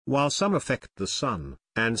while some affect the sun,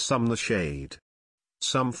 and some the shade.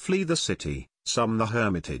 Some flee the city, some the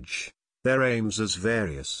hermitage, their aims as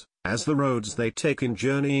various as the roads they take in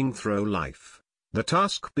journeying through life. The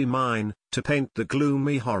task be mine, to paint the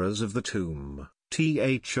gloomy horrors of the tomb,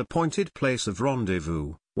 appointed place of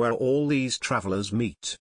rendezvous, where all these travellers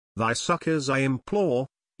meet. Thy succours I implore,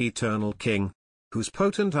 eternal King, whose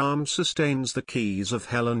potent arm sustains the keys of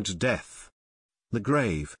hell and death. The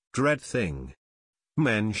grave, dread thing.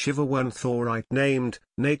 Men shiver when Thorite named,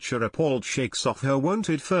 nature appalled shakes off her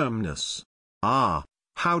wonted firmness. Ah,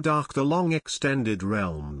 how dark the long extended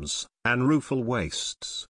realms, and rueful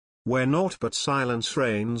wastes, where naught but silence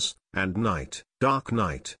reigns, and night, dark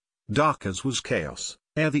as was chaos,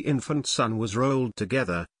 ere the infant sun was rolled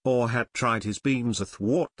together, or had tried his beams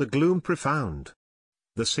athwart the gloom profound.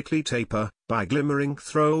 The sickly taper, by glimmering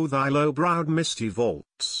through thy low-browed misty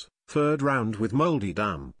vaults, furred round with mouldy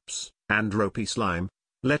damps, and ropy slime,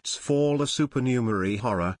 lets fall a supernumerary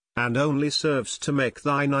horror, and only serves to make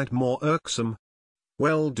thy night more irksome.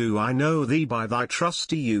 Well do I know thee by thy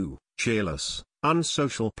trusty yew, cheerless,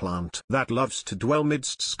 unsocial plant that loves to dwell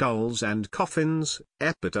midst skulls and coffins,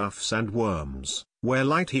 epitaphs and worms, where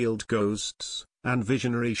light-heeled ghosts, and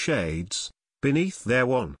visionary shades, beneath their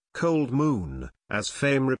wan, cold moon, as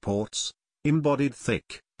fame reports, embodied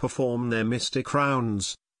thick, perform their mystic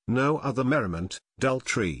rounds. No other merriment, dull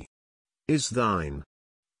tree, is thine.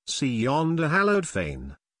 See yonder hallowed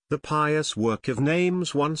fane, the pious work of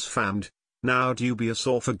names once famed, now dubious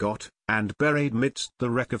or forgot, and buried midst the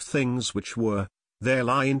wreck of things which were. There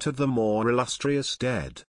lie interred the more illustrious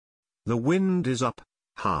dead. The wind is up,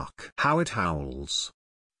 hark how it howls.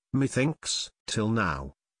 Methinks, till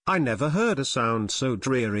now, I never heard a sound so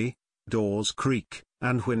dreary. Doors creak,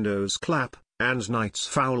 and windows clap, and night's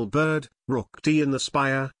foul bird, rook-dee in the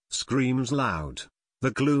spire, screams loud.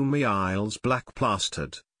 The gloomy aisles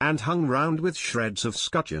black-plastered, and hung round with shreds of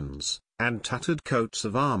scutcheons, and tattered coats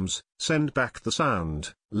of arms, send back the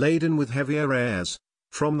sound, laden with heavier airs,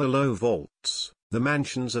 from the low vaults, the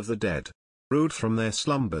mansions of the dead. Rude from their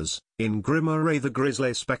slumbers, in grim array the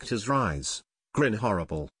grisly spectres rise, grin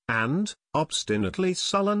horrible, and, obstinately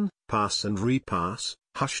sullen, pass and repass,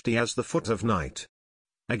 hushy as the foot of night.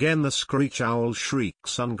 Again the screech owl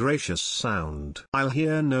shrieks ungracious sound. I'll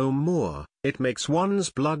hear no more, it makes one's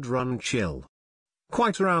blood run chill.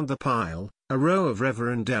 Quite around the pile, a row of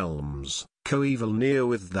reverend elms, coeval near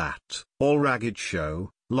with that, all ragged show,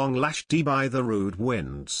 long lashed by the rude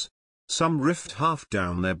winds. Some rift half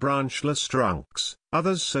down their branchless trunks,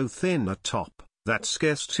 others so thin atop, that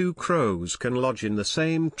scarce two crows can lodge in the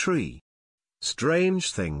same tree.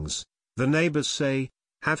 Strange things, the neighbors say,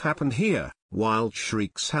 have happened here. Wild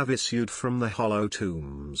shrieks have issued from the hollow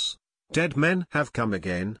tombs. Dead men have come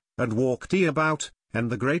again, and walked about, and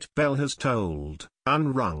the great bell has tolled,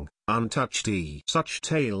 unrung, untouched. Such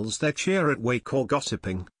tales there cheer at wake or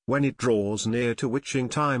gossiping, when it draws near to witching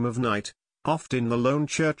time of night. Oft in the lone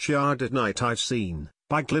churchyard at night I've seen,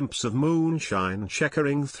 by glimpse of moonshine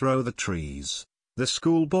checkering through the trees, the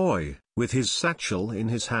schoolboy, with his satchel in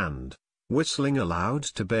his hand, whistling aloud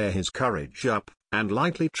to bear his courage up, and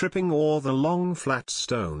lightly tripping o'er the long flat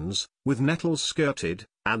stones, with nettles skirted,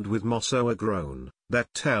 and with moss o'ergrown,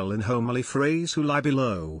 that tell in homely phrase who lie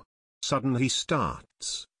below. Sudden he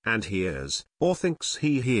starts, and hears, or thinks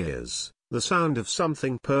he hears, the sound of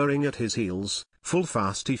something purring at his heels. Full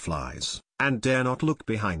fast he flies, and dare not look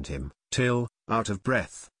behind him, till, out of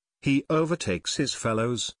breath, he overtakes his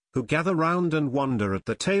fellows, who gather round and wonder at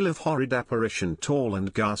the tale of horrid apparition tall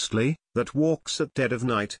and ghastly, that walks at dead of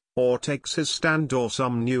night, or takes his stand o'er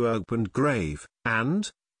some new opened grave,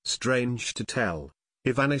 and, strange to tell,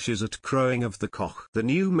 he vanishes at crowing of the cock. The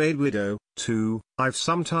new-made widow, too, I've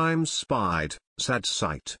sometimes spied, sad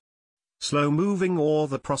sight. Slow-moving o'er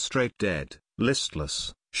the prostrate dead,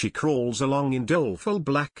 listless, she crawls along in doleful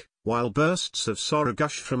black, while bursts of sorrow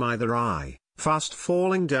gush from either eye, fast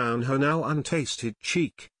falling down her now untasted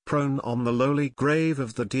cheek. Prone on the lowly grave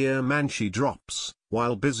of the dear man she drops,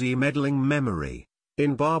 while busy meddling memory,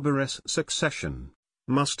 in barbarous succession,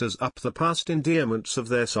 musters up the past endearments of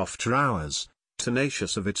their softer hours,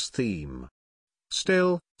 tenacious of its theme.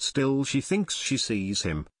 Still she thinks she sees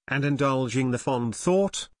him, and indulging the fond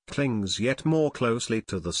thought, clings yet more closely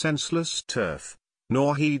to the senseless turf,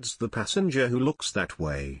 nor heeds the passenger who looks that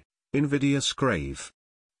way, invidious grave.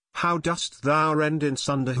 How dost thou rend in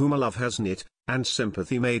sunder whom a love has knit, and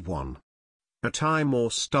sympathy made one? A tie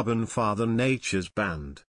more stubborn far than nature's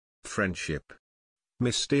band. Friendship.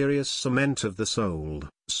 Mysterious cement of the soul,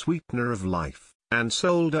 sweetener of life, and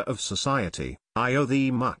solder of society, I owe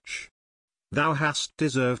thee much. Thou hast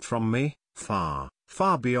deserved from me, far,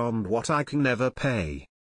 far beyond what I can never pay.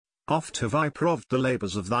 Oft have I proved the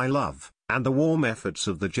labours of thy love, and the warm efforts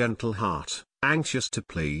of the gentle heart, anxious to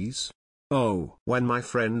please. Oh, when my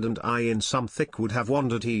friend and I in some thick wood have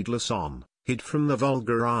wandered heedless on, hid from the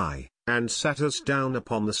vulgar eye, and sat us down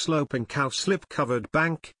upon the sloping cowslip-covered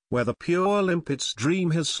bank, where the pure limpid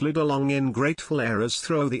stream has slid along in grateful errors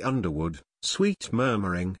through the underwood, sweet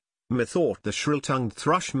murmuring, methought the shrill-tongued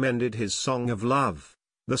thrush mended his song of love,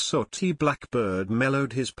 the sooty blackbird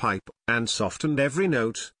mellowed his pipe, and softened every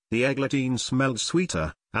note, the eglantine smelled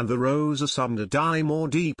sweeter, and the rose assumed a dye more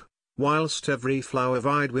deep, whilst every flower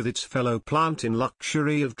vied with its fellow plant in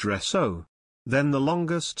luxury of dress. Oh, then the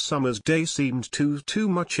longest summer's day seemed too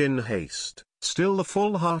much in haste, still the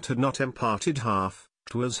full heart had not imparted half,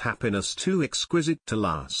 'twas happiness too exquisite to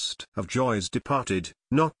last, of joys departed,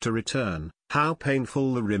 not to return. How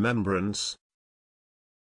painful the remembrance,